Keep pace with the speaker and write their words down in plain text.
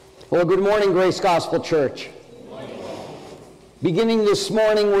Well, good morning, Grace Gospel Church. Beginning this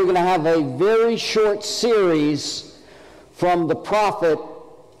morning, we're going to have a very short series from the prophet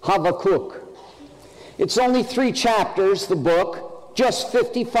Habakkuk. It's only 3 chapters, the book, just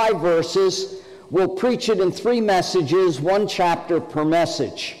 55 verses. We'll preach it in 3 messages, 1 chapter per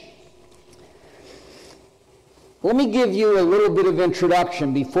message. Let me give you a little bit of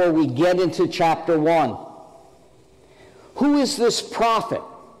introduction before we get into chapter 1. Who is this prophet?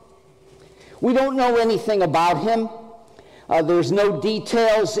 We don't know anything about him. There's no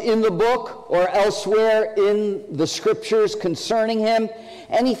details in the book or elsewhere in the scriptures concerning him.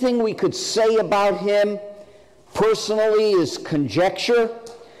 Anything we could say about him personally is conjecture,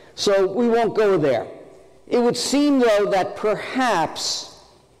 so we won't go there. It would seem, though, that perhaps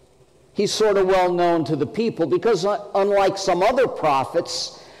he's sort of well known to the people because unlike some other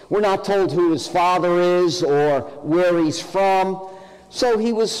prophets, we're not told who his father is or where he's from. So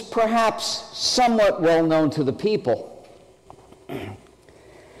he was perhaps somewhat well known to the people.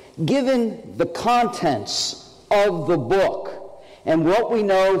 Given the contents of the book and what we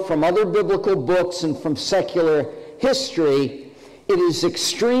know from other biblical books and from secular history, it is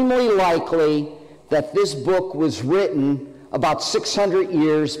extremely likely that this book was written about 600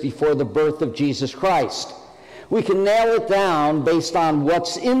 years before the birth of Jesus Christ. We can nail it down based on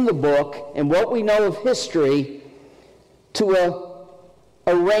what's in the book and what we know of history to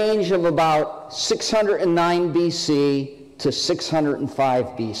a range of about 609 BC to 605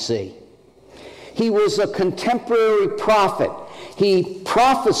 BC. He was a contemporary prophet. He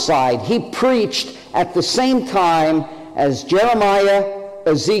prophesied, he preached at the same time as Jeremiah,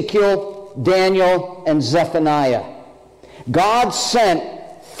 Ezekiel, Daniel, and Zephaniah. God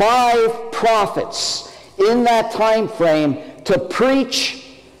sent 5 prophets in that time frame to preach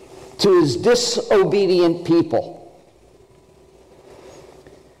to his disobedient people.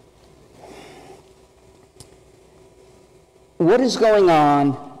 What is going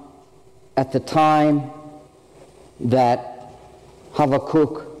on at the time that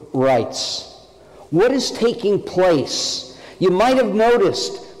Habakkuk writes? What is taking place? You might have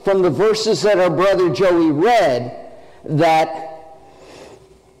noticed from the verses that our brother Joey read that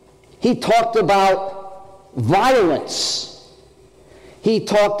he talked about violence. He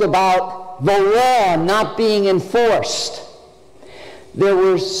talked about the law not being enforced. There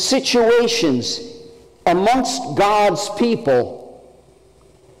were situations amongst God's people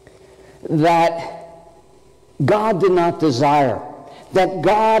that God did not desire, that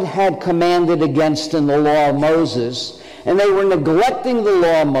God had commanded against in the law of Moses, and they were neglecting the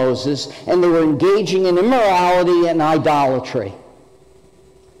law of Moses, and they were engaging in immorality and idolatry.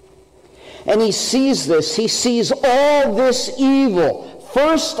 And he sees this. He sees all this evil,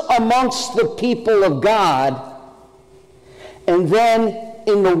 first amongst the people of God, and then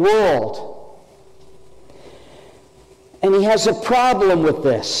in the world. And he has a problem with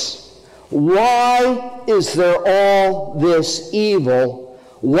this. Why is there all this evil?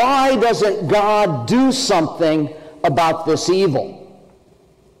 Why doesn't God do something about this evil?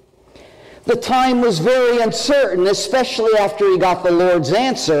 The time was very uncertain, especially after he got the Lord's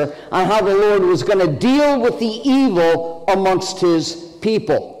answer on how the Lord was going to deal with the evil amongst his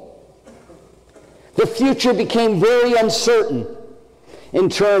people. The future became very uncertain in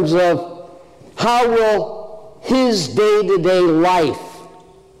terms of how will his day-to-day life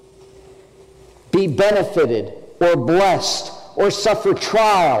be benefited or blessed or suffer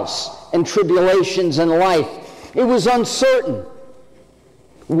trials and tribulations in life. It was uncertain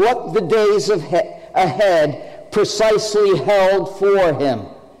what the days ahead precisely held for him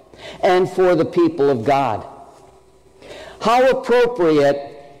and for the people of God. How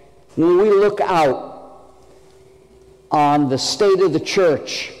appropriate when we look out on the state of the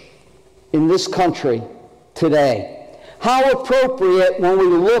church in this country today. How appropriate when we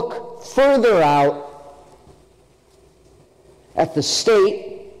look further out at the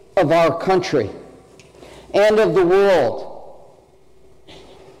state of our country and of the world.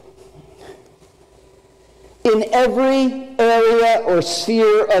 In every area or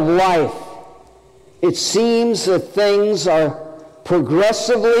sphere of life, it seems that things are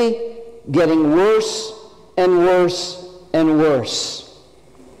progressively getting worse and worse and worse.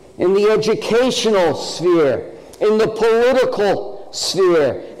 In the educational sphere, in the political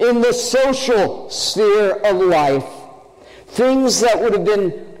sphere, in the social sphere of life, things that would have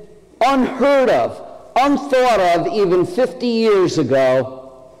been unheard of, unthought of even 50 years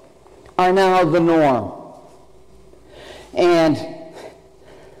ago are now the norm. And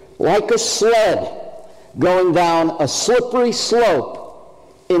like a sled going down a slippery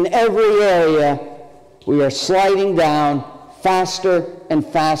slope, in every area we are sliding down faster and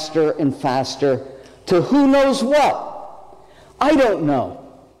faster and faster to who knows what. I don't know.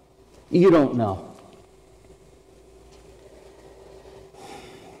 You don't know.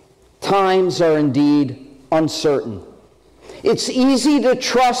 Times are indeed uncertain. It's easy to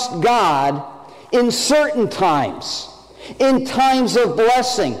trust God in certain times, in times of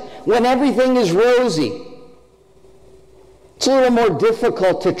blessing, when everything is rosy. It's a little more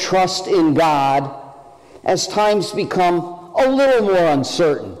difficult to trust in God as times become a little more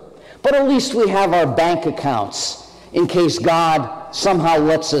uncertain. But at least we have our bank accounts in case God somehow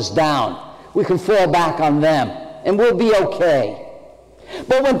lets us down. We can fall back on them, and we'll be okay.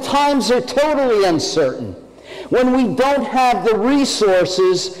 But when times are totally uncertain, when we don't have the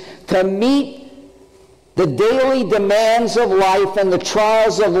resources to meet the daily demands of life and the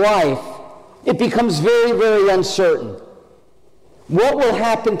trials of life, it becomes very, very uncertain. What will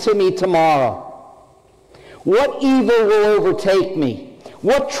happen to me tomorrow? What evil will overtake me?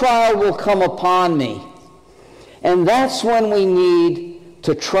 What trial will come upon me? And that's when we need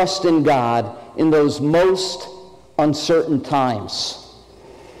to trust in God in those most uncertain times.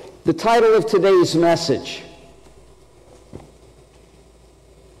 The title of today's message.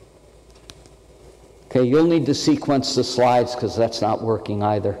 Okay, you'll need to sequence the slides because that's not working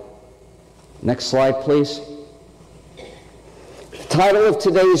either. Next slide, please. The title of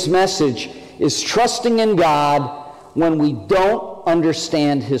today's message is Trusting in God When We Don't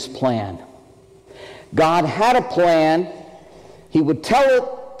Understand His Plan. God had a plan. He would tell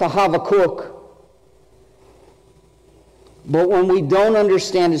it to Habakkuk. But when we don't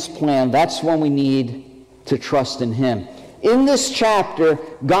understand His plan, that's when we need to trust in Him. In this chapter,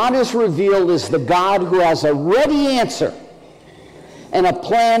 God is revealed as the God who has a ready answer and a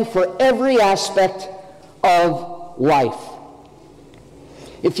plan for every aspect of life.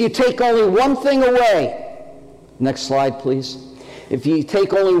 If you take only one thing away, next slide please. If you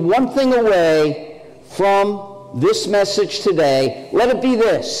take only one thing away from this message today, let it be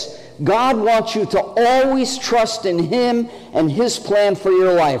this. God wants you to always trust in Him and His plan for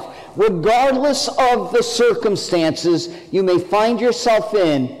your life. Regardless of the circumstances you may find yourself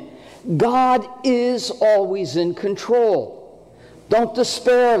in, God is always in control. Don't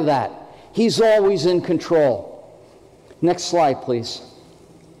despair of that. He's always in control. Next slide, please.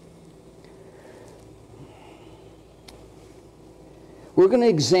 We're going to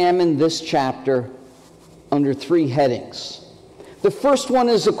examine this chapter under 3 headings. The first one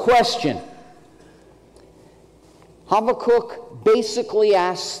is a question. Habakkuk basically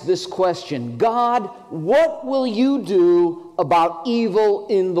asks this question: God, what will you do about evil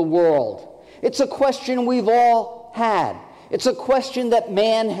in the world? It's a question we've all had. It's a question that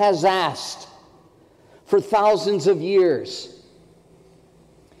man has asked for thousands of years.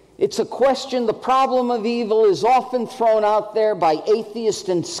 It's a question, the problem of evil is often thrown out there by atheists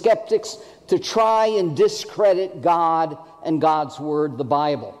and skeptics to try and discredit God and God's Word, the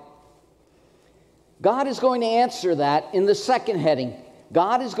Bible. God is going to answer that in the second heading.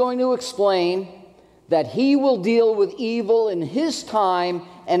 God is going to explain that He will deal with evil in His time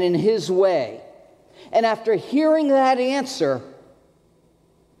and in His way. And after hearing that answer,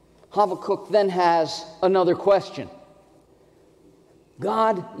 Habakkuk then has another question.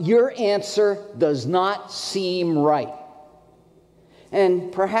 God, your answer does not seem right.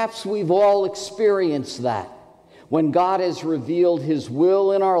 And perhaps we've all experienced that. When God has revealed His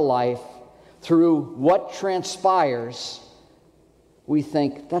will in our life through what transpires, we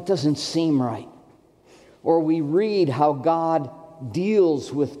think, that doesn't seem right. Or we read how God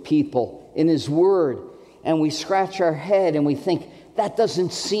deals with people in His Word, and we scratch our head and we think, that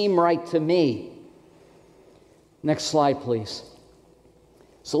doesn't seem right to me. Next slide, please.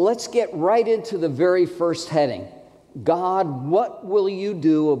 So let's get right into the very first heading. God, what will you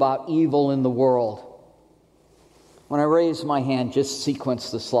do about evil in the world? When I raise my hand, just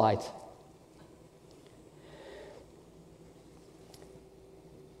sequence the slides.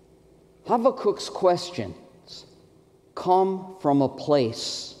 Habakkuk's questions come from a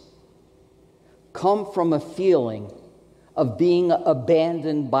place, come from a feeling of being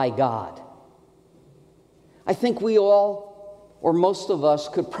abandoned by God. I think we all, or most of us,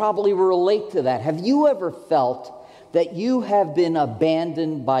 could probably relate to that. Have you ever felt that you have been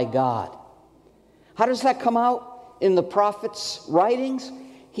abandoned by God? How does that come out in the prophet's writings?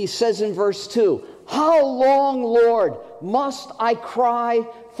 He says in verse 2, "How long, Lord, must I cry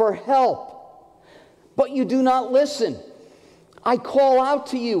for help? But you do not listen. I call out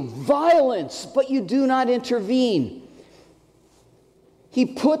to you, violence, but you do not intervene." He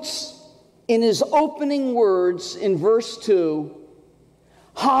puts in his opening words in verse 2,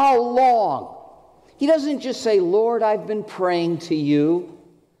 how long? He doesn't just say, Lord, I've been praying to you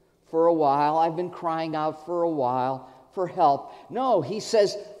for a while. I've been crying out for a while for help. No, he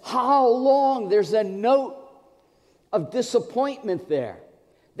says, how long? There's a note of disappointment there.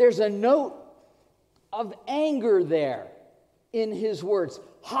 There's a note of anger there in his words.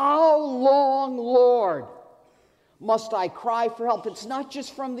 How long, Lord, must I cry for help? It's not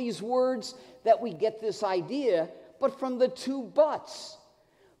just from these words that we get this idea, but from the two buts.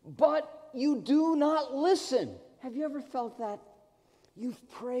 But you do not listen. Have you ever felt that?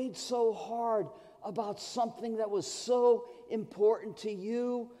 You've prayed so hard about something that was so important to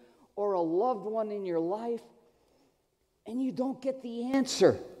you or a loved one in your life, and you don't get the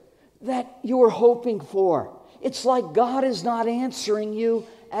answer that you were hoping for. It's like God is not answering you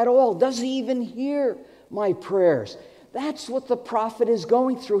at all. Doesn't even hear my prayers. That's what the prophet is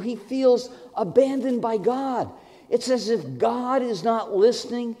going through. He feels abandoned by God. It's as if God is not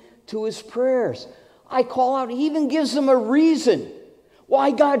listening to his prayers. I call out, he even gives him a reason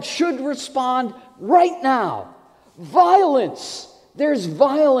why God should respond right now. Violence. There's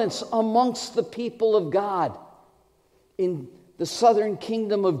violence amongst the people of God in the southern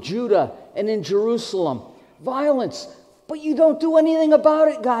kingdom of Judah and in Jerusalem. Violence. But you don't do anything about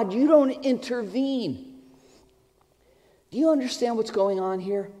it, God. You don't intervene. Do you understand what's going on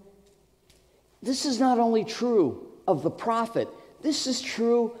here? This is not only true of the prophet. This is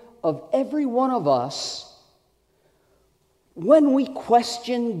true of every one of us when we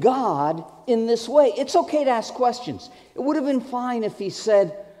question God in this way. It's okay to ask questions. It would have been fine if he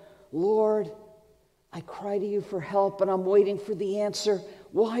said, Lord, I cry to you for help and I'm waiting for the answer.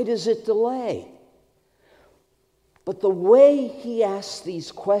 Why does it delay? But the way he asks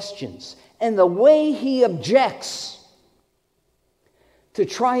these questions and the way he objects to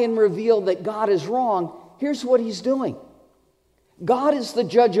try and reveal that God is wrong, here's what he's doing. God is the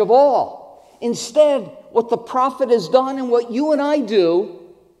judge of all. Instead, what the prophet has done and what you and I do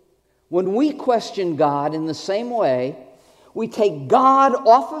when we question God in the same way, we take God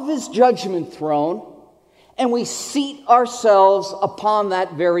off of his judgment throne and we seat ourselves upon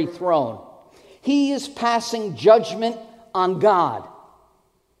that very throne. He is passing judgment on God.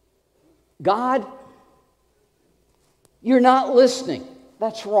 God, you're not listening.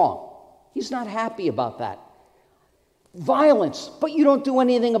 That's wrong. He's not happy about that. Violence, but you don't do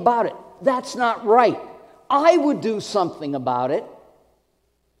anything about it. That's not right. I would do something about it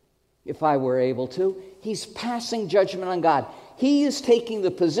if I were able to. He's passing judgment on God. He is taking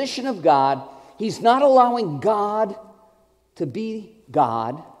the position of God. He's not allowing God to be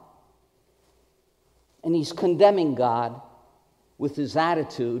God. And he's condemning God with his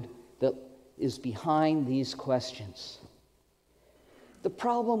attitude that is behind these questions. The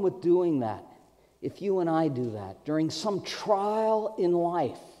problem with doing that, if you and I do that during some trial in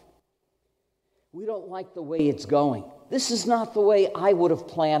life, we don't like the way it's going. This is not the way I would have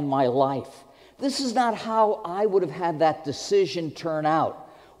planned my life. This is not how I would have had that decision turn out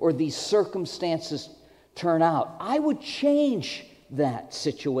or these circumstances turn out. I would change that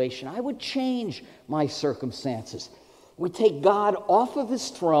situation. I would change my circumstances. We take God off of his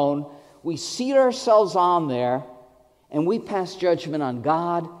throne, we seat ourselves on there, and we pass judgment on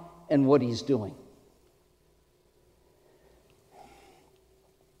God and what he's doing.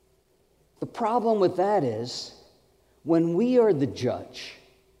 The problem with that is when we are the judge,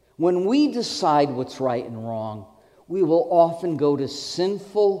 when we decide what's right and wrong, we will often go to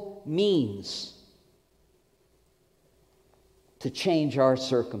sinful means to change our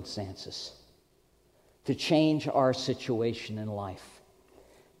circumstances, to change our situation in life.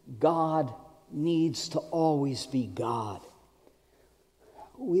 God needs to always be God.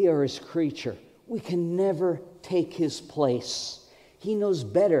 We are his creature. We can never take his place. He knows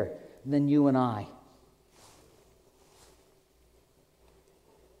better than you and I.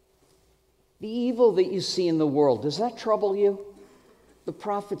 The evil that you see in the world, does that trouble you? The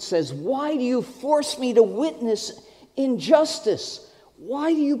prophet says, why do you force me to witness injustice?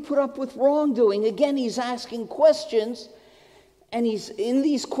 Why do you put up with wrongdoing? Again, he's asking questions, and in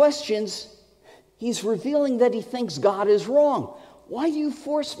these questions, he's revealing that he thinks God is wrong. Why do you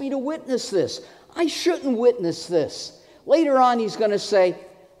force me to witness this? I shouldn't witness this. Later on, he's going to say,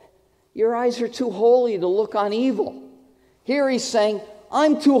 your eyes are too holy to look on evil. Here he's saying,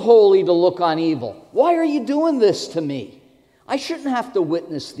 I'm too holy to look on evil. Why are you doing this to me? I shouldn't have to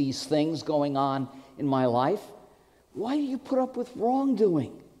witness these things going on in my life. Why do you put up with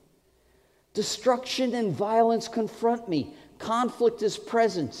wrongdoing? Destruction and violence confront me. Conflict is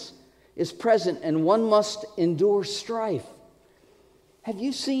present, and one must endure strife. Have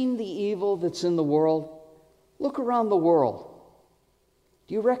you seen the evil that's in the world? Look around the world.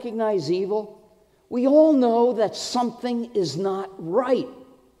 Do you recognize evil? We all know that something is not right.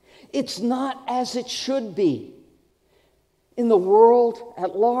 It's not as it should be. In the world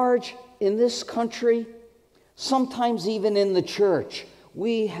at large, in this country, sometimes even in the church,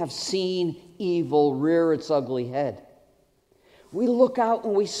 we have seen evil rear its ugly head. We look out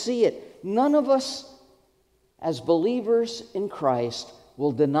and we see it. None of us, as believers in Christ,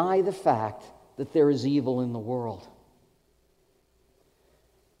 will deny the fact that there is evil in the world.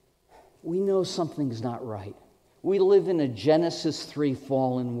 We know something's not right. We live in a Genesis 3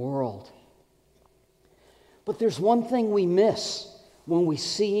 fallen world. But there's one thing we miss when we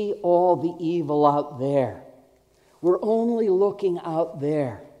see all the evil out there. We're only looking out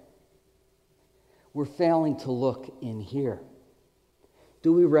there. We're failing to look in here.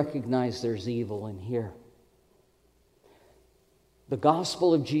 Do we recognize there's evil in here? The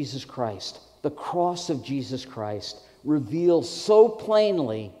gospel of Jesus Christ, the cross of Jesus Christ, reveals so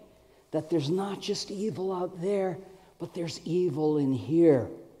plainly that there's not just evil out there, but there's evil in here.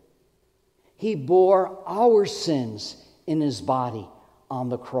 He bore our sins in his body on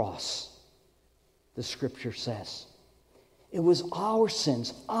the cross, the scripture says. It was our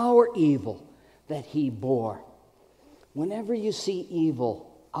sins, our evil, that he bore. Whenever you see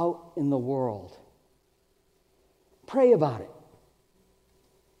evil out in the world, pray about it.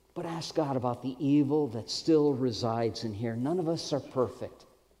 But ask God about the evil that still resides in here. None of us are perfect.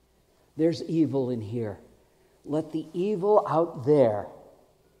 There's evil in here. Let the evil out there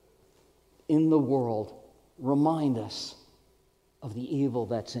in the world remind us of the evil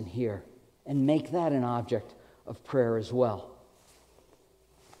that's in here and make that an object of prayer as well.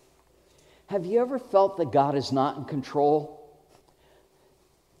 Have you ever felt that God is not in control?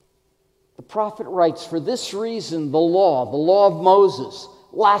 The prophet writes, "For this reason the law of Moses,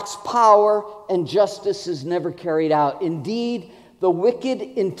 lacks power and justice is never carried out. Indeed, the wicked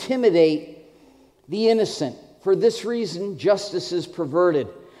intimidate the innocent. For this reason, justice is perverted.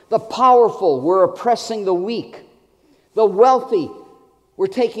 The powerful were oppressing the weak. The wealthy were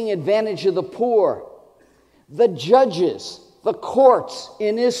taking advantage of the poor. The judges, the courts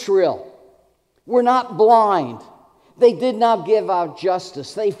in Israel were not blind. They did not give out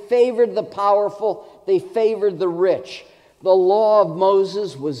justice. They favored the powerful. They favored the rich. The law of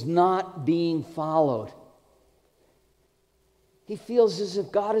Moses was not being followed." He feels as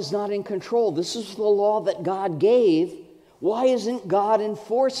if God is not in control. This is the law that God gave. Why isn't God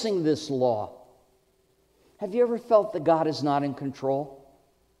enforcing this law? Have you ever felt that God is not in control?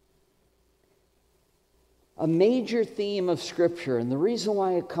 A major theme of Scripture, and the reason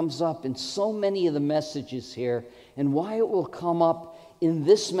why it comes up in so many of the messages here, and why it will come up in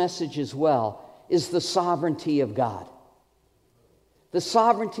this message as well, is the sovereignty of God. The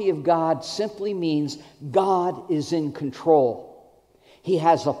sovereignty of God simply means God is in control. He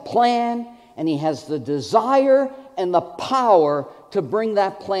has a plan, and he has the desire and the power to bring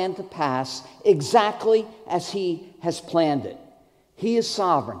that plan to pass exactly as he has planned it. He is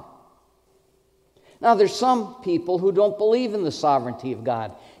sovereign. Now, there's some people who don't believe in the sovereignty of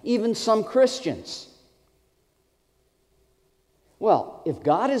God, even some Christians. Well, if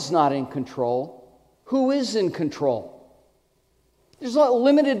God is not in control, who is in control? There's a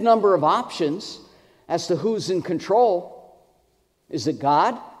limited number of options as to who's in control. Is it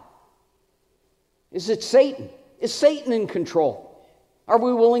God? Is it Satan? Is Satan in control? Are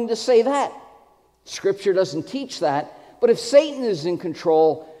we willing to say that? Scripture doesn't teach that. But if Satan is in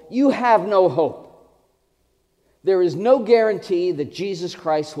control, you have no hope. There is no guarantee that Jesus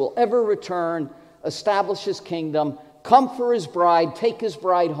Christ will ever return, establish his kingdom, come for his bride, take his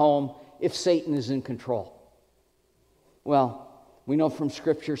bride home if Satan is in control. Well, we know from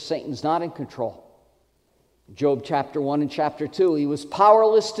Scripture Satan's not in control. Job chapter 1 and chapter 2, he was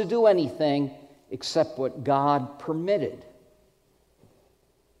powerless to do anything except what God permitted.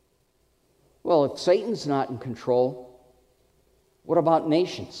 Well, if Satan's not in control, what about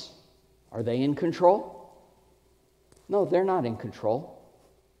nations? Are they in control? No, they're not in control.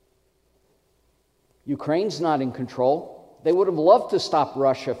 Ukraine's not in control. They would have loved to stop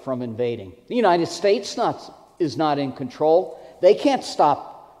Russia from invading. The United States is not in control. They can't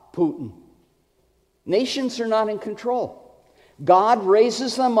stop Putin. Nations are not in control. God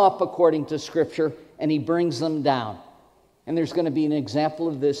raises them up according to Scripture, and he brings them down. And there's going to be an example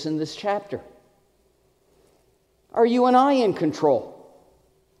of this in this chapter. Are you and I in control?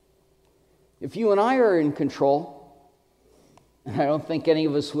 If you and I are in control, and I don't think any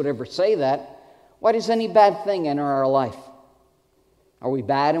of us would ever say that, why does any bad thing enter our life? Are we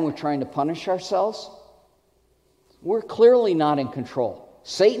bad and we're trying to punish ourselves? We're clearly not in control.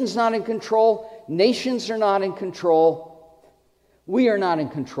 Satan's not in control. Nations are not in control. We are not in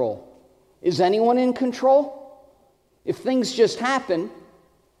control. Is anyone in control? If things just happen,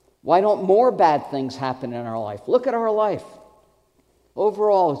 why don't more bad things happen in our life? Look at our life.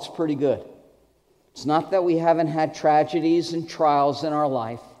 Overall, it's pretty good. It's not that we haven't had tragedies and trials in our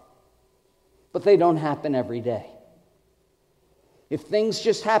life, but they don't happen every day. If things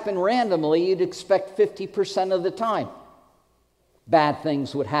just happen randomly, you'd expect 50% of the time bad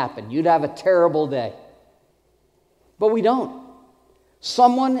things would happen. You'd have a terrible day. But we don't.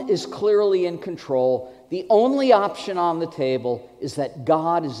 Someone is clearly in control. The only option on the table is that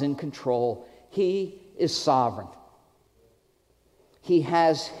God is in control. He is sovereign. He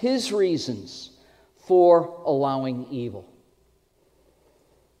has his reasons for allowing evil.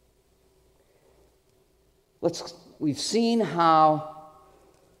 We've seen how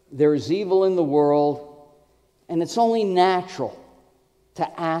there's evil in the world, and it's only natural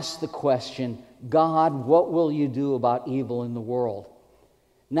to ask the question, God, what will you do about evil in the world?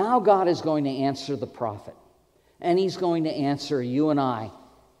 Now God is going to answer the prophet, and he's going to answer you and I.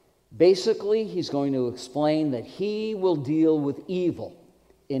 Basically, he's going to explain that he will deal with evil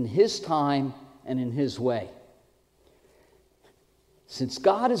in his time and in his way. Since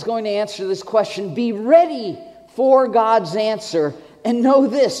God is going to answer this question, be ready for God's answer, and know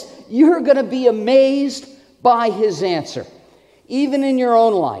this, you're going to be amazed by his answer, even in your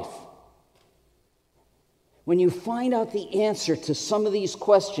own life. When you find out the answer to some of these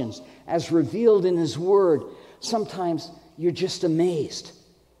questions as revealed in his word, sometimes you're just amazed.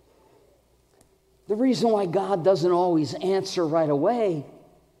 The reason why God doesn't always answer right away,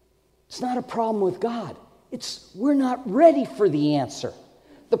 it's not a problem with God. We're not ready for the answer.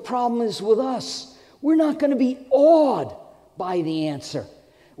 The problem is with us. We're not going to be awed by the answer.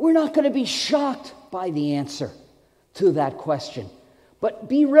 We're not going to be shocked by the answer to that question. But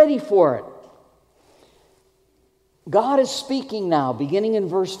be ready for it. God is speaking now, beginning in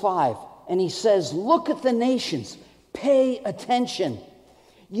verse 5, and he says, look at the nations, pay attention.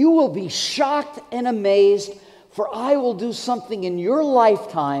 You will be shocked and amazed, for I will do something in your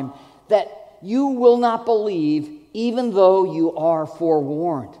lifetime that you will not believe, even though you are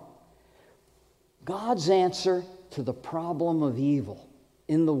forewarned. God's answer to the problem of evil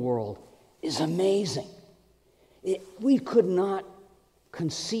in the world is amazing. We could not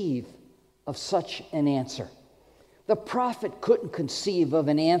conceive of such an answer. The prophet couldn't conceive of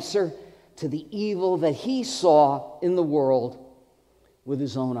an answer to the evil that he saw in the world with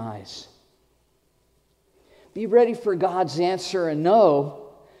his own eyes. Be ready for God's answer and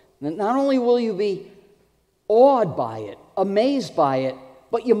know that not only will you be awed by it, amazed by it,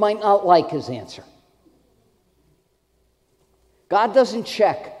 but you might not like his answer. God doesn't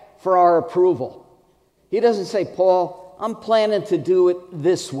check for our approval. He doesn't say, Paul, I'm planning to do it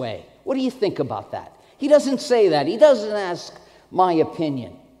this way. What do you think about that? He doesn't say that. He doesn't ask my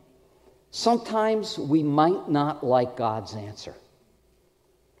opinion. Sometimes we might not like God's answer.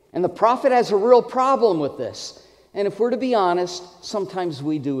 And the prophet has a real problem with this. And if we're to be honest, sometimes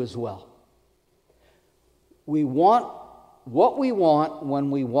we do as well. We want what we want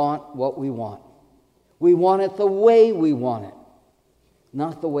when we want what we want. We want it the way we want it,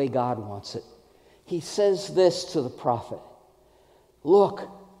 not the way God wants it. He says this to the prophet, look,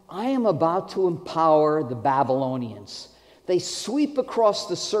 I am about to empower the Babylonians. They sweep across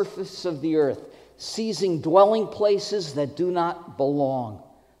the surface of the earth, seizing dwelling places that do not belong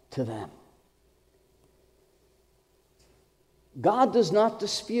to them. God does not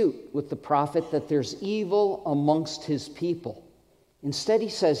dispute with the prophet that there's evil amongst his people. Instead, he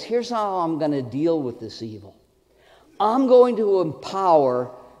says, here's how I'm going to deal with this evil. I'm going to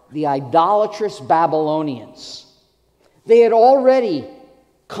empower the idolatrous Babylonians. They had already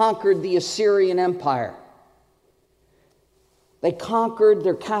conquered the Assyrian Empire. They conquered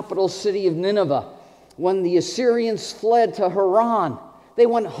their capital city of Nineveh. When the Assyrians fled to Haran, they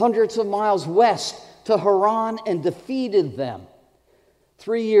went hundreds of miles west to Haran and defeated them.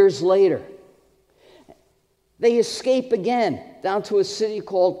 3 years later, they escape again down to a city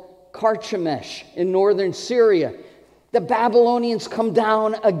called Carchemish in northern Syria. The Babylonians come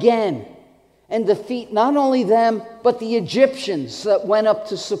down again and defeat not only them, but the Egyptians that went up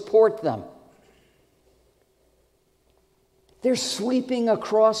to support them. They're sweeping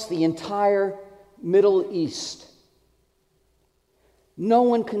across the entire Middle East. No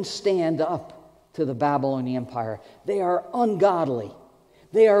one can stand up to the Babylonian Empire. They are ungodly.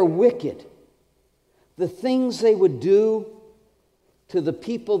 They are wicked. The things they would do to the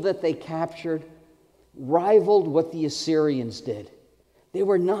people that they captured rivaled what the Assyrians did. They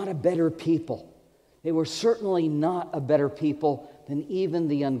were not a better people. They were certainly not a better people than even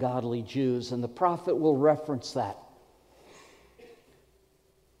the ungodly Jews, and the prophet will reference that.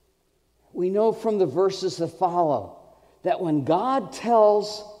 We know from the verses that follow that when God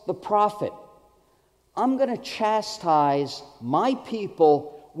tells the prophet, I'm going to chastise my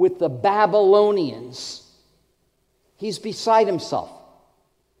people with the Babylonians, he's beside himself.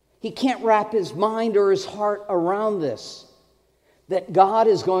 He can't wrap his mind or his heart around this, that God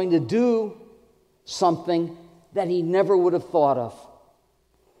is going to do something that he never would have thought of.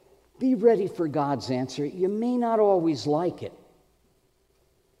 Be ready for God's answer. You may not always like it,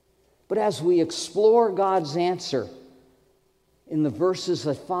 but as we explore God's answer in the verses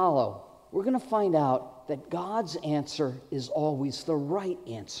that follow, we're going to find out that God's answer is always the right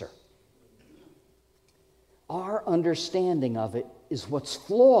answer. Our understanding of it is what's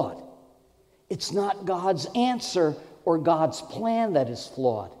flawed. It's not God's answer or God's plan that is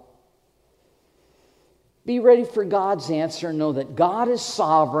flawed. Be ready for God's answer and know that God is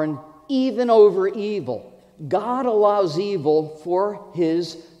sovereign even over evil. God allows evil for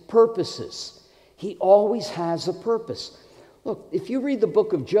his purposes. He always has a purpose. Look, if you read the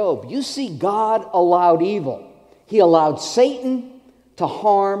book of Job, you see God allowed evil. He allowed Satan to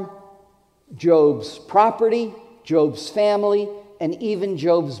harm Job's property, Job's family, and even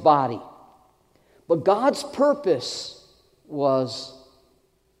Job's body. But God's purpose was,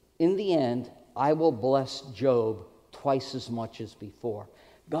 in the end, I will bless Job twice as much as before.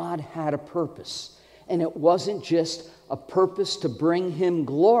 God had a purpose. And it wasn't just a purpose to bring him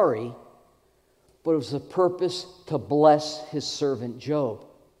glory, but it was a purpose to bless his servant Job.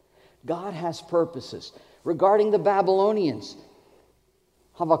 God has purposes. Regarding the Babylonians,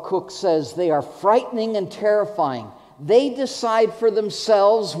 Habakkuk says they are frightening and terrifying. They decide for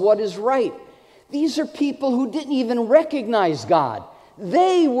themselves what is right. These are people who didn't even recognize God.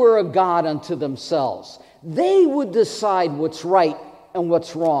 They were a God unto themselves. They would decide what's right and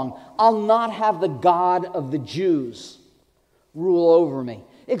what's wrong. I'll not have the God of the Jews rule over me.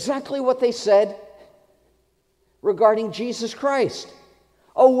 Exactly what they said regarding Jesus Christ.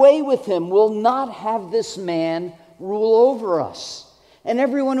 Away with him. We'll not have this man rule over us. And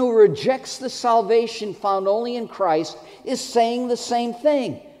everyone who rejects the salvation found only in Christ is saying the same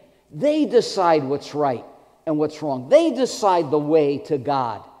thing. They decide what's right and what's wrong. They decide the way to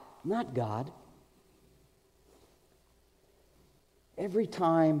God, not God. Every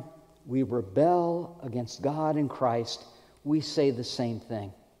time we rebel against God and Christ, we say the same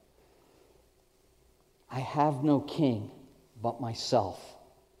thing. I have no king but myself.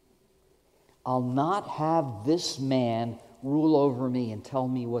 I'll not have this man rule over me and tell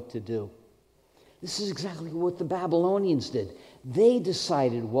me what to do. This is exactly what the Babylonians did. They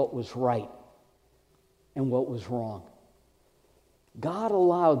decided what was right and what was wrong. God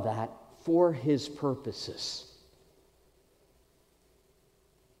allowed that for his purposes.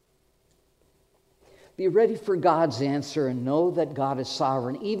 Be ready for God's answer and know that God is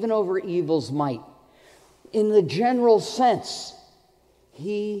sovereign, even over evil's might. In the general sense,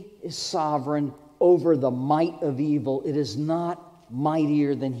 he is sovereign over the might of evil. It is not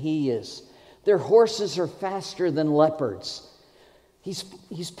mightier than he is. Their horses are faster than leopards.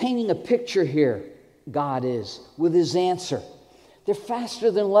 He's painting a picture here, God is, with his answer. They're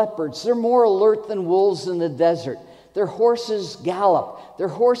faster than leopards. They're more alert than wolves in the desert. Their horses gallop. Their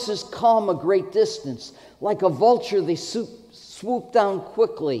horses come a great distance. Like a vulture, they swoop down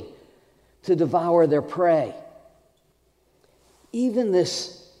quickly to devour their prey. Even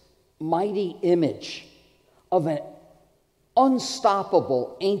this mighty image of an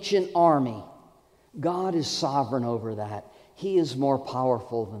unstoppable ancient army, God is sovereign over that. He is more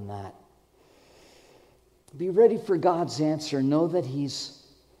powerful than that. Be ready for God's answer. Know that he's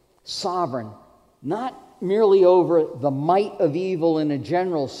sovereign, not merely over the might of evil in a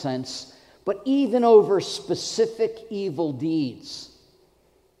general sense, but even over specific evil deeds.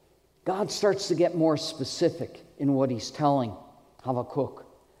 God starts to get more specific in what he's telling Habakkuk.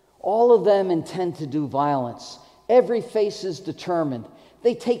 All of them intend to do violence. Every face is determined.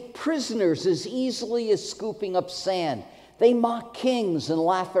 They take prisoners as easily as scooping up sand. They mock kings and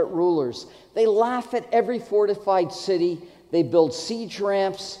laugh at rulers. They laugh at every fortified city. They build siege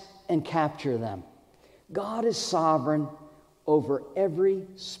ramps and capture them. God is sovereign over every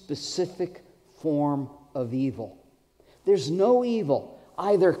specific form of evil. There's no evil,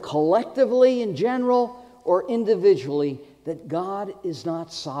 either collectively in general or individually, that God is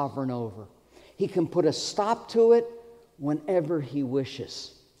not sovereign over. He can put a stop to it whenever he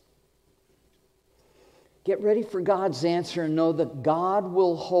wishes. Get ready for God's answer and know that God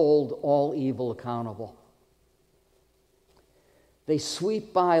will hold all evil accountable. They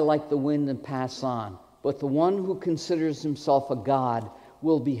sweep by like the wind and pass on, but the one who considers himself a god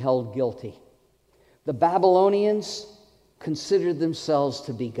will be held guilty. The Babylonians considered themselves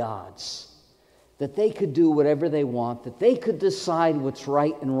to be gods, that they could do whatever they want, that they could decide what's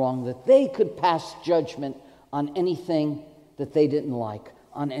right and wrong, that they could pass judgment on anything that they didn't like,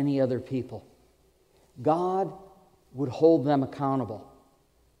 on any other people. God would hold them accountable.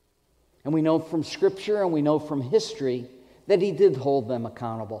 And we know from Scripture and we know from history that He did hold them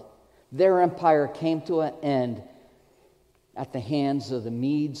accountable. Their empire came to an end at the hands of the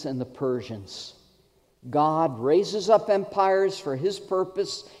Medes and the Persians. God raises up empires for His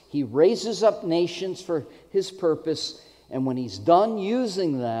purpose. He raises up nations for His purpose. And when He's done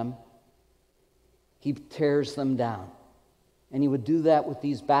using them, He tears them down. And He would do that with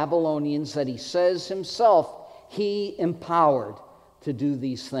these Babylonians that He says Himself He empowered to do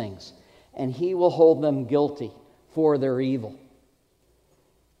these things. And He will hold them guilty for their evil.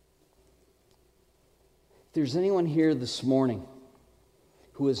 If there's anyone here this morning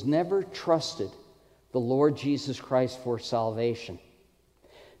who has never trusted the Lord Jesus Christ for salvation,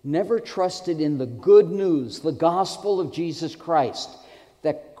 never trusted in the good news, the gospel of Jesus Christ,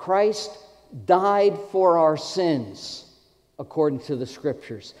 that Christ died for our sins, according to the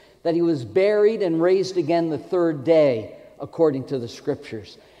Scriptures, that He was buried and raised again the third day, according to the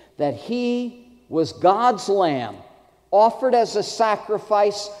Scriptures, that He was God's Lamb, offered as a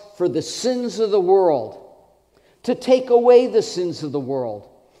sacrifice for the sins of the world, to take away the sins of the world,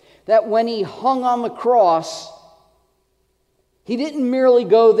 that when He hung on the cross, He didn't merely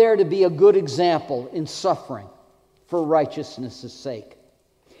go there to be a good example in suffering for righteousness' sake.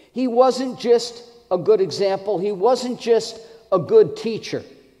 He wasn't just a good example. He wasn't just a good teacher.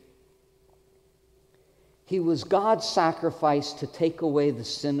 He was God's sacrifice to take away the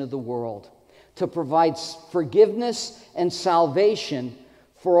sin of the world, to provide forgiveness and salvation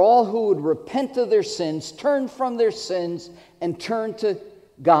for all who would repent of their sins, turn from their sins, and turn to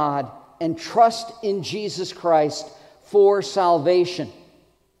God and trust in Jesus Christ for salvation.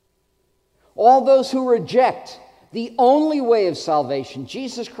 All those who reject the only way of salvation,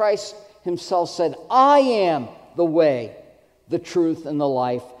 Jesus Christ Himself said, I am the way, the truth, and the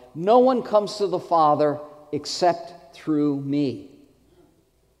life. No one comes to the Father except through me.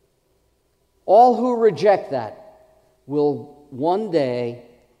 All who reject that will one day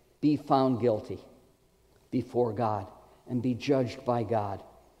be found guilty before God and be judged by God.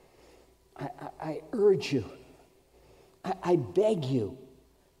 I urge you, I beg you,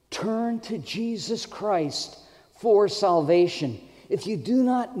 turn to Jesus Christ for salvation. If you do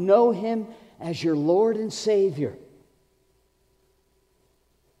not know Him as your Lord and Savior,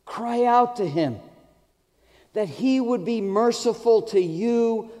 cry out to Him that He would be merciful to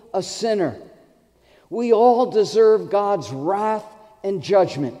you, a sinner. We all deserve God's wrath and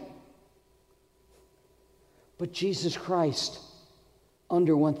judgment. But Jesus Christ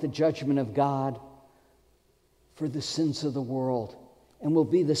underwent the judgment of God for the sins of the world and will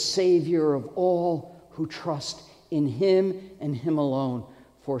be the Savior of all who trust in Him and Him alone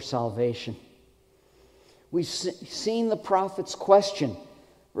for salvation. We've seen the prophet's question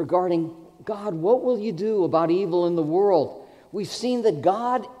regarding, God, what will you do about evil in the world? We've seen that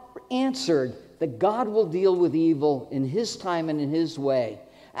God answered that God will deal with evil in His time and in His way.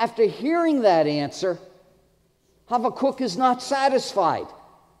 After hearing that answer, Habakkuk is not satisfied.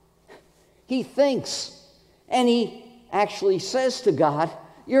 He thinks, and he actually says to God,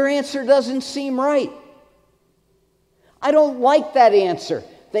 your answer doesn't seem right. I don't like that answer,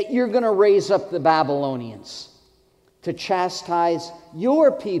 that you're going to raise up the Babylonians to chastise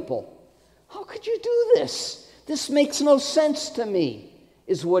your people. How could you do this? This makes no sense to me,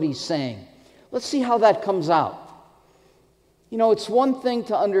 is what he's saying. Let's see how that comes out. You know, it's one thing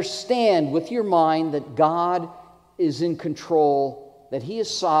to understand with your mind that God is in control, that He is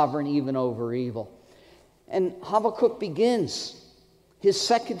sovereign even over evil. And Habakkuk begins his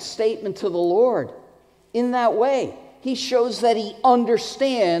second statement to the Lord in that way. He shows that he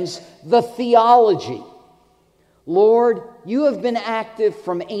understands the theology. Lord, you have been active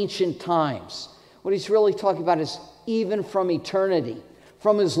from ancient times. What he's really talking about is even from eternity.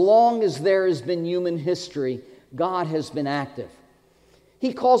 From as long as there has been human history, God has been active.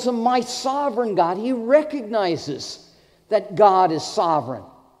 He calls Him my sovereign God. He recognizes that God is sovereign.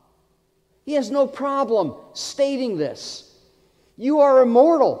 He has no problem stating this. You are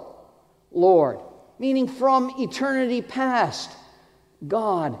immortal, Lord, meaning from eternity past,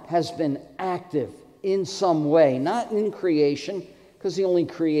 God has been active in some way, not in creation, because He only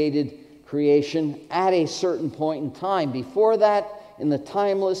created creation at a certain point in time. Before that, in the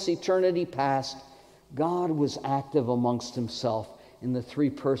timeless eternity past, God was active amongst Himself in the three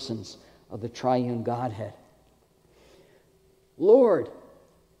persons of the triune Godhead. Lord,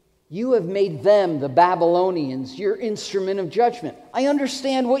 You have made them, the Babylonians, your instrument of judgment. I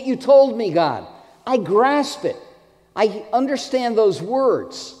understand what you told me, God. I grasp it. I understand those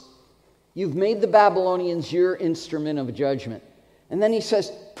words. You've made the Babylonians your instrument of judgment. And then he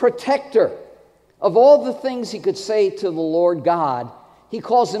says, protector. Of all the things he could say to the Lord God, he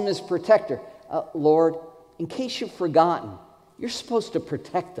calls him his protector. Lord, in case you've forgotten, you're supposed to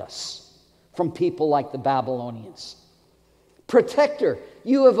protect us from people like the Babylonians. Protector,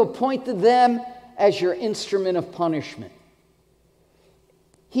 you have appointed them as your instrument of punishment.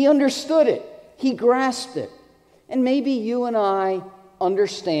 He understood it. He grasped it. And maybe you and I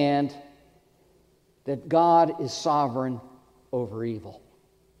understand that God is sovereign over evil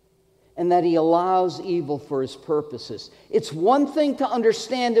and that he allows evil for his purposes. It's one thing to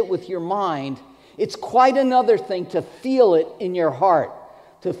understand it with your mind. It's quite another thing to feel it in your heart,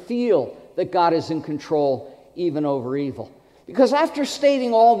 to feel that God is in control even over evil. Because after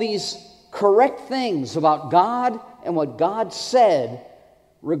stating all these correct things about God and what God said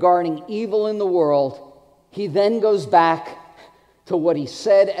regarding evil in the world, he then goes back to what he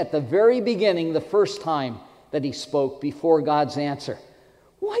said at the very beginning, the first time that he spoke before God's answer.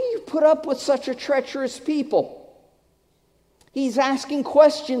 Why do you put up with such a treacherous people? He's asking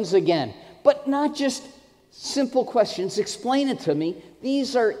questions again, but not just simple questions. Explain it to me.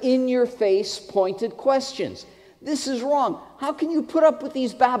 These are in-your-face pointed questions. This is wrong. How can you put up with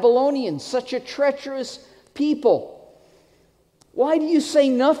these Babylonians, such a treacherous people? Why do you say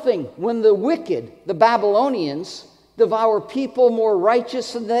nothing when the wicked, the Babylonians, devour people more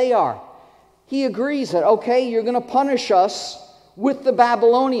righteous than they are? He agrees that, okay, you're going to punish us with the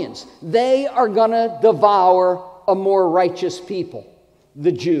Babylonians. They are going to devour a more righteous people,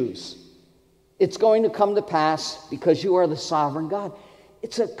 the Jews. It's going to come to pass because you are the sovereign God.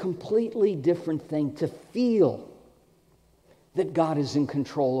 It's a completely different thing to feel that God is in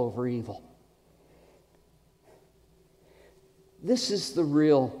control over evil. This is the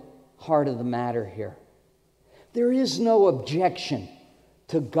real heart of the matter here. There is no objection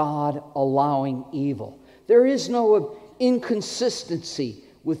to God allowing evil. There is no inconsistency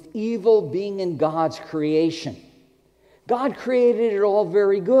with evil being in God's creation. God created it all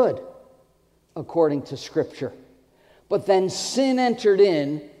very good, according to Scripture. But then sin entered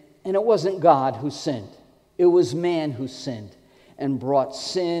in, and it wasn't God who sinned. It was man who sinned and brought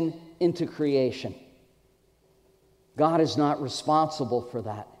sin into creation. God is not responsible for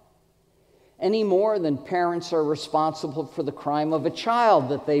that, any more than parents are responsible for the crime of a child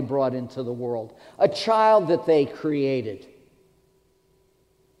that they brought into the world, a child that they created.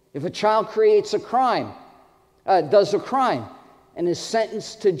 If a child creates a crime, does a crime, and is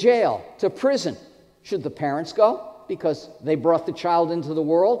sentenced to jail, to prison, should the parents go because they brought the child into the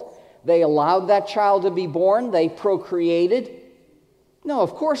world? They allowed that child to be born? They procreated? No,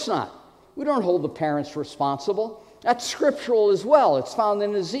 of course not. We don't hold the parents responsible. That's scriptural as well. It's found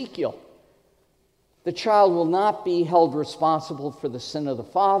in Ezekiel. The child will not be held responsible for the sin of the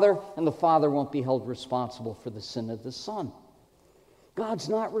father, and the father won't be held responsible for the sin of the son. God's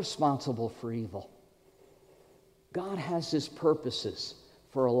not responsible for evil. God has his purposes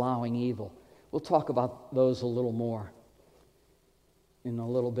for allowing evil. We'll talk about those a little more in a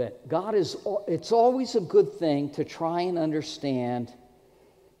little bit. It's always a good thing to try and understand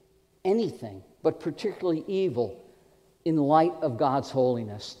anything, but particularly evil, in light of God's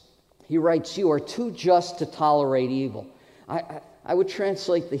holiness. He writes, you are too just to tolerate evil. I would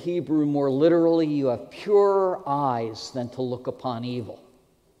translate the Hebrew more literally, you have purer eyes than to look upon evil.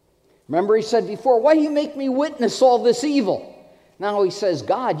 Remember he said before, why do you make me witness all this evil? Now he says,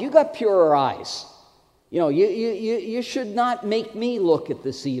 God, you got purer eyes. You should not make me look at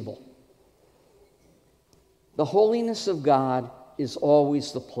this evil. The holiness of God is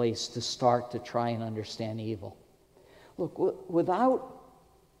always the place to start to try and understand evil. Look, without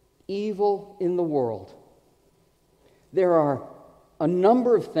evil in the world, there are a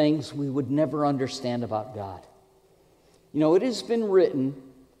number of things we would never understand about God. It has been written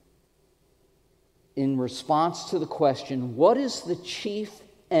in response to the question, what is the chief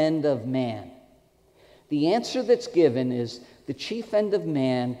end of man? The answer that's given is the chief end of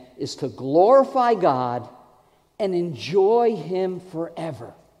man is to glorify God and enjoy him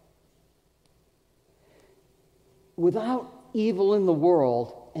forever. Without evil in the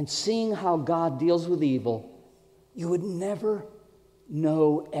world and seeing how God deals with evil, you would never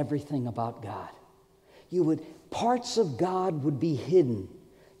know everything about God. Parts of God would be hidden.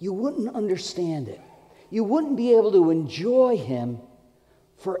 You wouldn't understand it. You wouldn't be able to enjoy him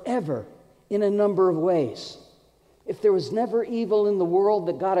forever in a number of ways. If there was never evil in the world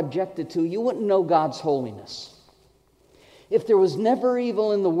that God objected to, you wouldn't know God's holiness. if there was never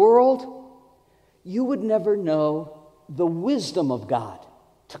evil in the world, you would never know the wisdom of God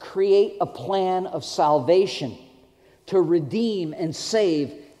to create a plan of salvation, to redeem and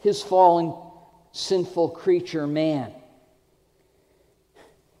save his fallen, sinful creature man.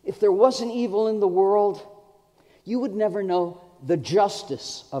 If there wasn't evil in the world, you would never know the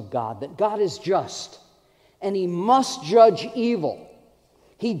justice of God, that God is just, and he must judge evil.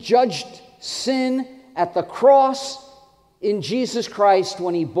 He judged sin at the cross in Jesus Christ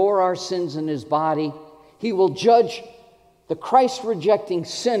when he bore our sins in his body. He will judge the Christ-rejecting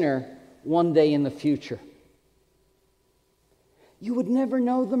sinner one day in the future. You would never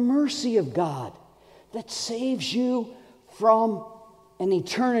know the mercy of God that saves you from an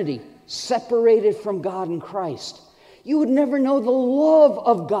eternity separated from God in Christ. You would never know the love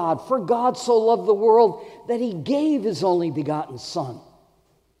of God, for God so loved the world that he gave his only begotten Son.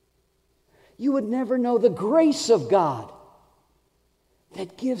 You would never know the grace of God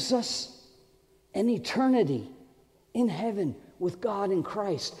that gives us an eternity in heaven with God in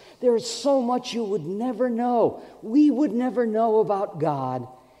Christ. There is so much you would never know. We would never know about God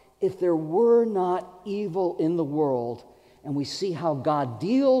if there were not evil in the world. And we see how God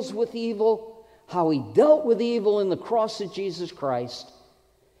deals with evil, how he dealt with evil in the cross of Jesus Christ,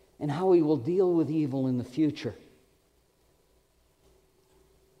 and how he will deal with evil in the future.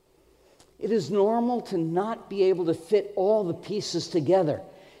 It is normal to not be able to fit all the pieces together.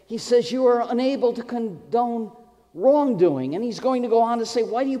 He says you are unable to condone wrongdoing. And he's going to go on to say,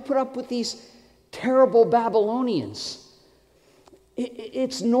 why do you put up with these terrible Babylonians?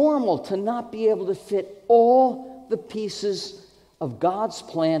 It's normal to not be able to fit all the pieces of God's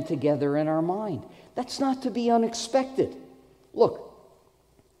plan together in our mind. That's not to be unexpected. Look,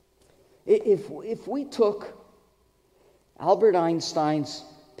 if we took Albert Einstein's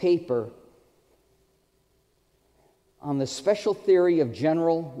paper on the special theory of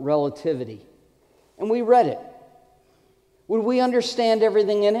general relativity, and we read it, would we understand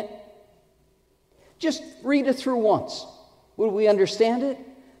everything in it? Just read it through once. Would we understand it?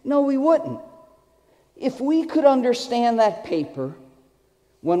 No, we wouldn't. If we could understand that paper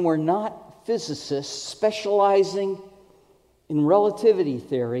when we're not physicists specializing in relativity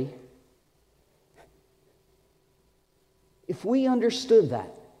theory, if we understood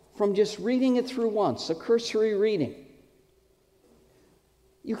that from just reading it through once, a cursory reading,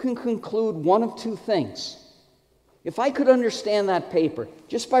 you can conclude one of two things. If I could understand that paper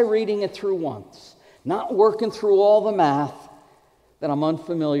just by reading it through once, not working through all the math that I'm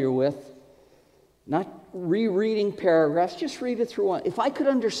unfamiliar with, not rereading paragraphs, just read it through once. If I could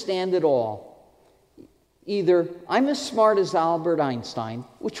understand it all, either I'm as smart as Albert Einstein,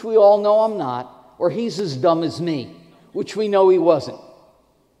 which we all know I'm not, or he's as dumb as me, which we know he wasn't.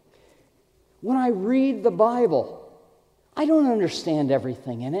 When I read the Bible, I don't understand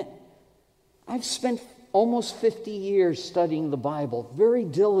everything in it. I've spent almost 50 years studying the Bible very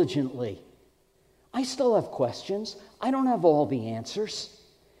diligently. I still have questions. I don't have all the answers.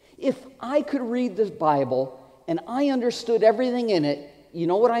 If I could read the Bible and I understood everything in it, you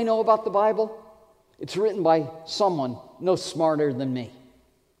know what I know about the Bible? It's written by someone no smarter than me.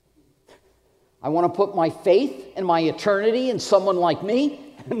 I want to put my faith and my eternity in someone like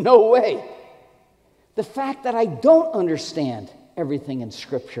me? No way. The fact that I don't understand everything in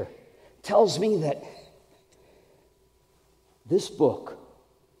Scripture tells me that this book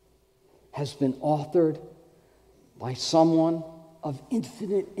has been authored by someone of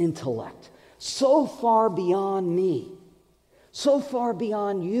infinite intellect, so far beyond me, so far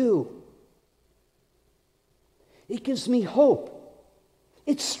beyond you. It gives me hope.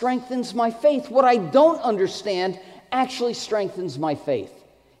 It strengthens my faith. What I don't understand actually strengthens my faith.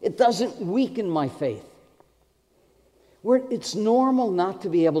 It doesn't weaken my faith. It's normal not to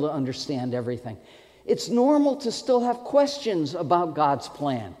be able to understand everything. It's normal to still have questions about God's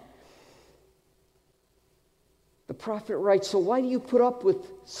plan. The prophet writes, so why do you put up with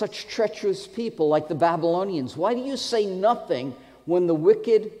such treacherous people like the Babylonians? Why do you say nothing when the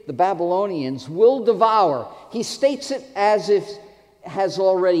wicked, the Babylonians, will devour? He states it as if it has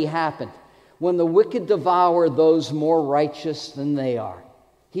already happened. When the wicked devour those more righteous than they are.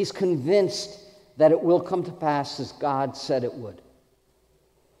 He's convinced that it will come to pass as God said it would.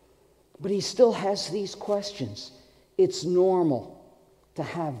 But he still has these questions. It's normal to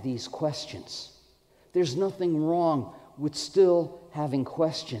have these questions. There's nothing wrong with still having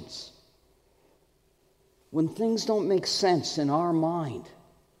questions. When things don't make sense in our mind,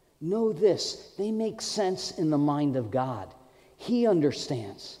 know this, they make sense in the mind of God. He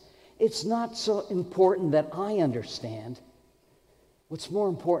understands. It's not so important that I understand. What's more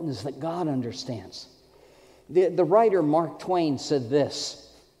important is that God understands. The writer Mark Twain said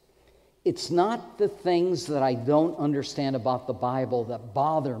this: "It's not the things that I don't understand about the Bible that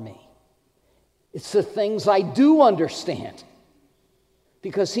bother me. It's the things I do understand."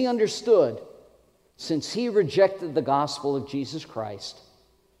 Because he understood, since he rejected the gospel of Jesus Christ,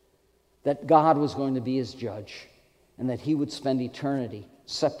 that God was going to be his judge and that he would spend eternity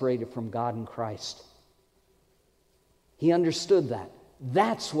separated from God in Christ. He understood that.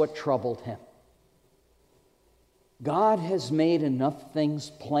 That's what troubled him. God has made enough things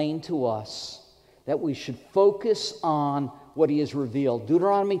plain to us that we should focus on what he has revealed.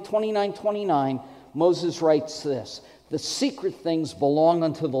 Deuteronomy 29:29, Moses writes this: "The secret things belong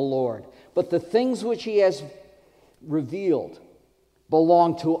unto the Lord, but the things which he has revealed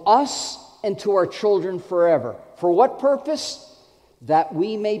belong to us and to our children forever." For what purpose? That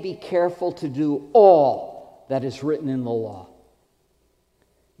we may be careful to do all that is written in the law.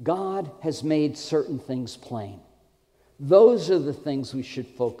 God has made certain things plain. Those are the things we should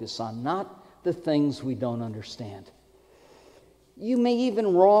focus on, not the things we don't understand. You may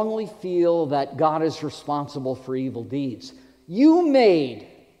even wrongly feel that God is responsible for evil deeds. You made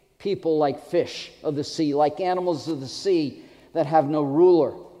people like fish of the sea, like animals of the sea that have no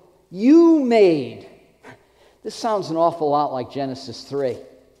ruler. You made. This sounds an awful lot like Genesis 3.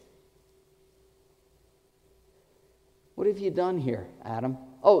 What have you done here, Adam?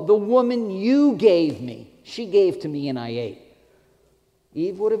 Oh, the woman you gave me. She gave to me and I ate.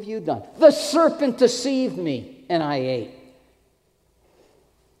 Eve, what have you done? The serpent deceived me and I ate.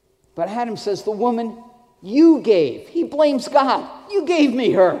 But Adam says, the woman you gave. He blames God. You gave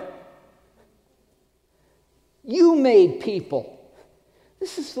me her. You made people.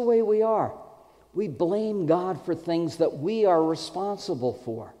 This is the way we are. We blame God for things that we are responsible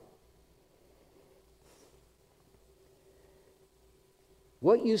for.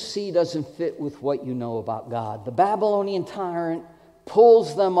 What you see doesn't fit with what you know about God. The Babylonian tyrant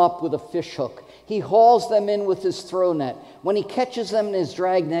pulls them up with a fish hook. He hauls them in with his throw net. When he catches them in his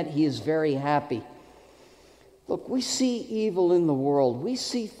drag net, he is very happy. Look, we see evil in the world. We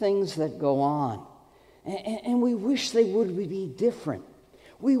see things that go on. And we wish they would be different.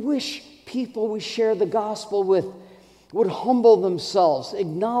 We wish people we share the gospel with would humble themselves,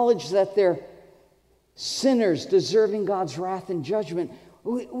 acknowledge that they're sinners deserving God's wrath and judgment.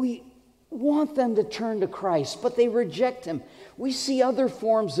 We want them to turn to Christ, but they reject him. We see other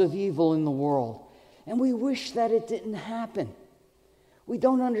forms of evil in the world, and we wish that it didn't happen. We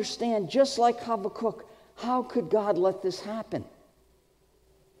don't understand, just like Habakkuk, how could God let this happen?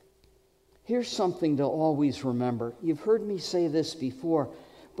 Here's something to always remember. You've heard me say this before,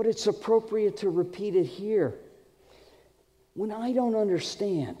 but it's appropriate to repeat it here. When I don't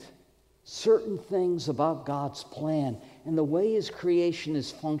understand certain things about God's plan and the way his creation is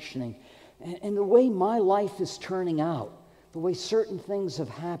functioning and the way my life is turning out, the way certain things have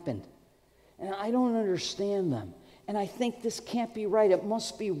happened, and I don't understand them, and I think this can't be right, it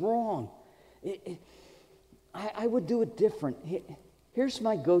must be wrong, I would do it different. Here's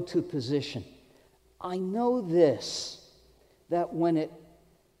my go-to position. I know this, that when it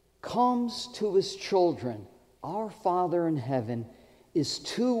comes to his children, our Father in heaven is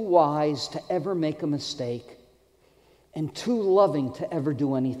too wise to ever make a mistake and too loving to ever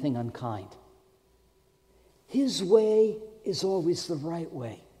do anything unkind. His way is always the right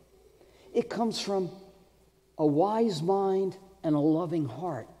way. It comes from a wise mind and a loving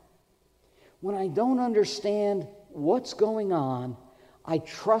heart. When I don't understand what's going on, I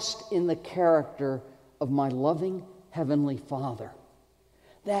trust in the character of my loving Heavenly Father,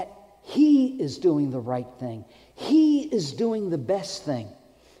 that he is doing the right thing. He is doing the best thing.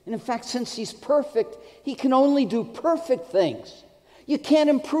 And in fact, since he's perfect, he can only do perfect things. You can't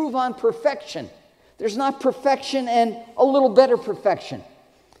improve on perfection. There's not perfection and a little better perfection.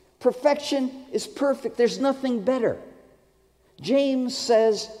 Perfection is perfect. There's nothing better. James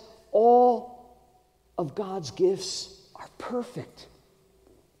says all of God's gifts are perfect.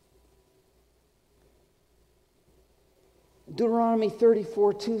 Deuteronomy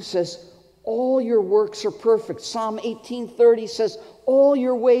 34:2 says, all your works are perfect. Psalm 18:30 says, all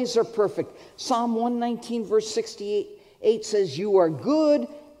your ways are perfect. Psalm 119 verse 68 says, you are good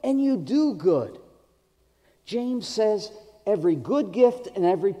and you do good. James says, every good gift and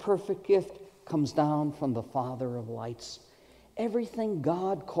every perfect gift comes down from the Father of lights. Everything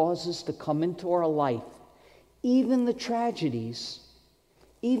God causes to come into our life, even the tragedies,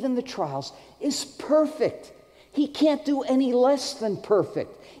 even the trials, is perfect. He can't do any less than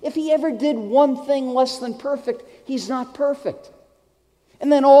perfect. If he ever did one thing less than perfect, he's not perfect.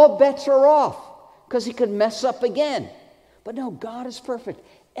 And then all bets are off because he could mess up again. But no, God is perfect.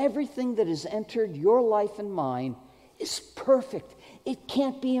 Everything that has entered your life and mine is perfect. It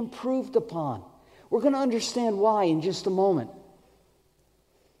can't be improved upon. We're going to understand why in just a moment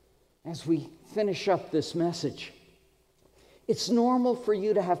as we finish up this message. It's normal for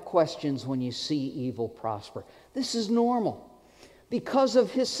you to have questions when you see evil prosper. This is normal. Because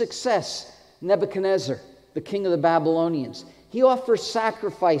of his success, Nebuchadnezzar, the king of the Babylonians, he offers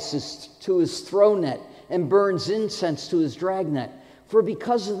sacrifices to his throne net and burns incense to his dragnet. For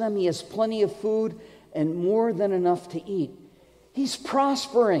because of them, he has plenty of food and more than enough to eat. He's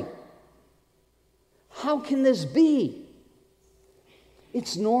prospering. How can this be?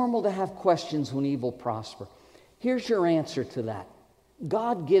 It's normal to have questions when evil prosper. Here's your answer to that.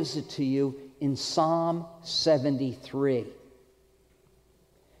 God gives it to you in Psalm 73.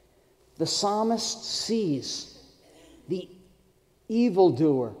 The psalmist sees the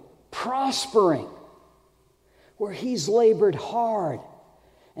evildoer prospering, where he's labored hard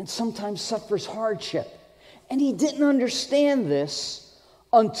and sometimes suffers hardship. And he didn't understand this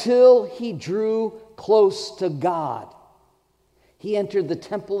until he drew close to God. He entered the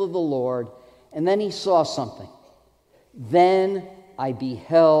temple of the Lord, and then he saw something. Then I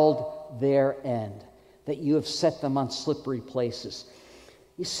beheld their end, that you have set them on slippery places.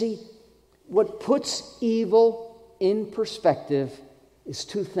 You see, what puts evil in perspective is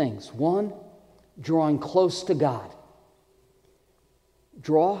two things. One, drawing close to God.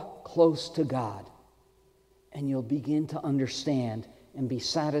 Draw close to God, and you'll begin to understand and be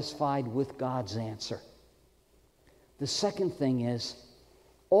satisfied with God's answer. The second thing is,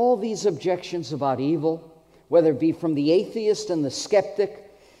 all these objections about evil, whether it be from the atheist and the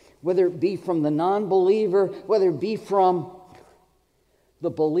skeptic, whether it be from the non-believer, whether it be from the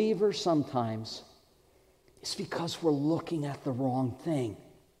believer sometimes, it's because we're looking at the wrong thing.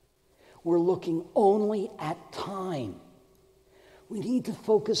 We're looking only at time. We need to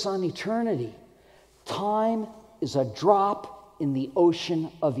focus on eternity. Time is a drop in the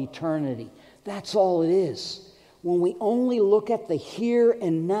ocean of eternity. That's all it is. When we only look at the here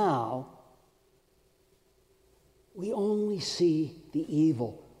and now, we only see the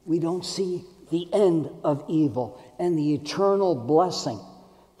evil. We don't see the end of evil and the eternal blessing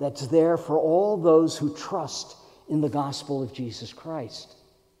that's there for all those who trust in the gospel of Jesus Christ.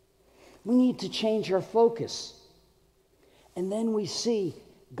 We need to change our focus. And then we see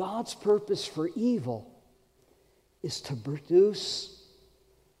God's purpose for evil is to produce,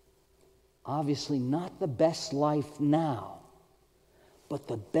 obviously not the best life now, but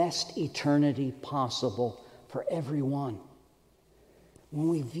the best eternity possible for everyone. When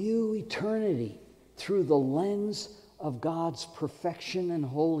we view eternity through the lens of God's perfection and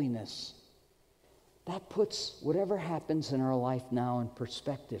holiness, that puts whatever happens in our life now in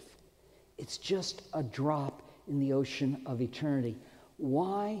perspective. It's just a drop in the ocean of eternity.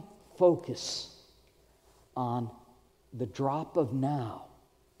 Why focus on the drop of now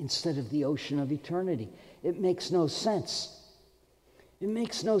instead of the ocean of eternity? It makes no sense. It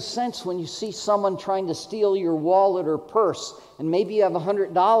makes no sense when you see someone trying to steal your wallet or purse and maybe you have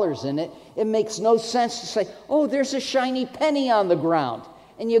 $100 in it. It makes no sense to say, oh, there's a shiny penny on the ground,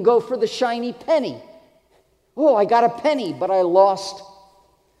 and you go for the shiny penny. Oh, I got a penny, but I lost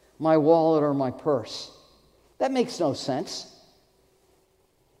my wallet or my purse. That makes no sense.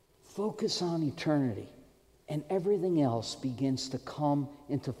 Focus on eternity, and everything else begins to come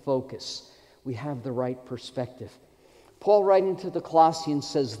into focus. We have the right perspective. Paul, writing to the Colossians,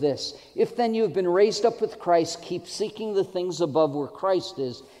 says this: if then you have been raised up with Christ, keep seeking the things above where Christ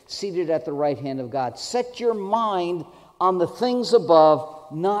is, seated at the right hand of God. Set your mind on the things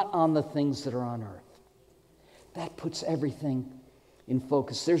above, not on the things that are on earth. That puts everything in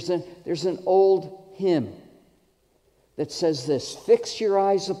focus. There's an old hymn that says this: fix your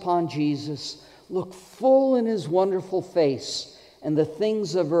eyes upon Jesus, look full in his wonderful face, and the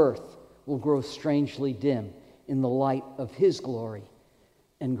things of earth will grow strangely dim in the light of his glory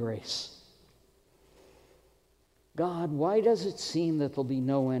and grace. God, why does it seem that there'll be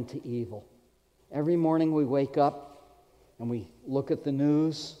no end to evil? Every morning we wake up and we look at the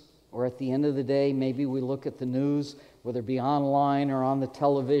news, or at the end of the day, maybe we look at the news, whether it be online or on the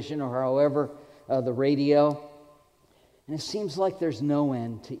television or however, the radio, and it seems like there's no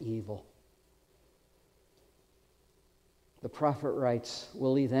end to evil. The prophet writes,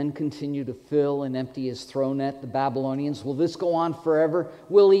 will he then continue to fill and empty his throne net, the Babylonians? Will this go on forever?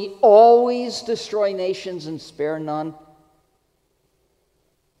 Will he always destroy nations and spare none?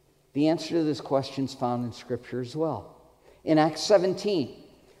 The answer to this question is found in Scripture as well. In Acts 17,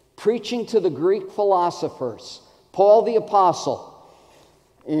 preaching to the Greek philosophers, Paul the Apostle,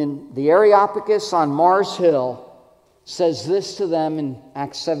 in the Areopagus on Mars Hill, says this to them in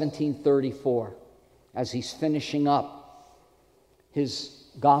Acts 17:34 as he's finishing up his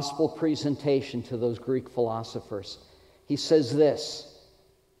gospel presentation to those Greek philosophers. He says this: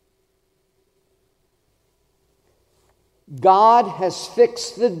 God has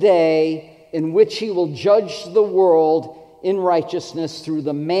fixed the day in which he will judge the world in righteousness through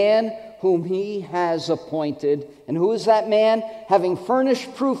the man whom he has appointed. And who is that man? Having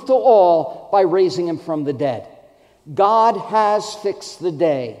furnished proof to all by raising him from the dead. God has fixed the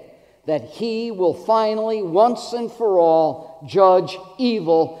day that he will finally, once and for all, judge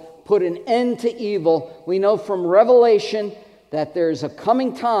evil, put an end to evil. We know from Revelation that there's a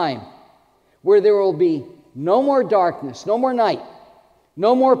coming time where there will be no more darkness, no more night,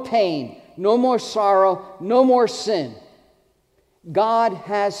 no more pain, no more sorrow, no more sin. God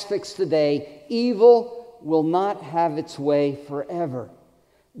has fixed the day. Evil will not have its way forever.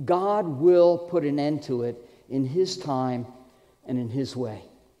 God will put an end to it in his time and in his way.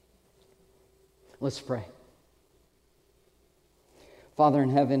 Let's pray. Father in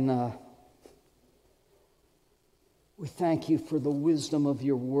heaven, we thank you for the wisdom of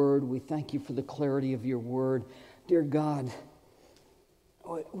your word. We thank you for the clarity of your word. Dear God,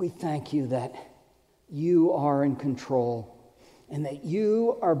 we thank you that you are in control and that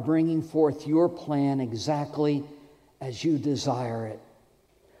you are bringing forth your plan exactly as you desire it.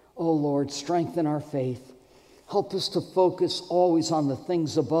 Oh Lord, strengthen our faith. Help us to focus always on the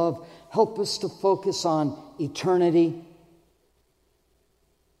things above. Help us to focus on eternity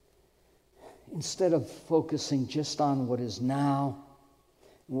instead of focusing just on what is now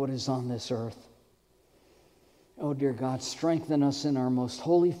and what is on this earth. Oh, dear God, strengthen us in our most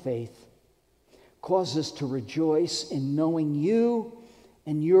holy faith. Cause us to rejoice in knowing you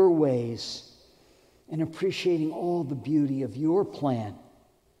and your ways and appreciating all the beauty of your plan,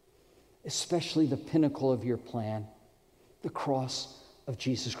 especially the pinnacle of your plan, the cross of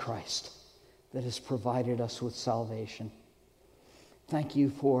Jesus Christ that has provided us with salvation. Thank you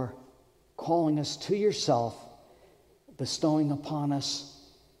for calling us to yourself, bestowing upon us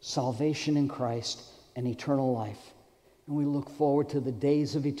salvation in Christ and eternal life. And we look forward to the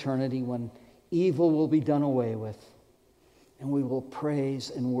days of eternity when evil will be done away with, and we will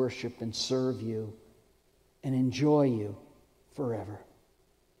praise and worship and serve you and enjoy you forever.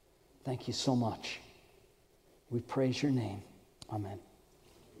 Thank you so much. We praise your name. Amen.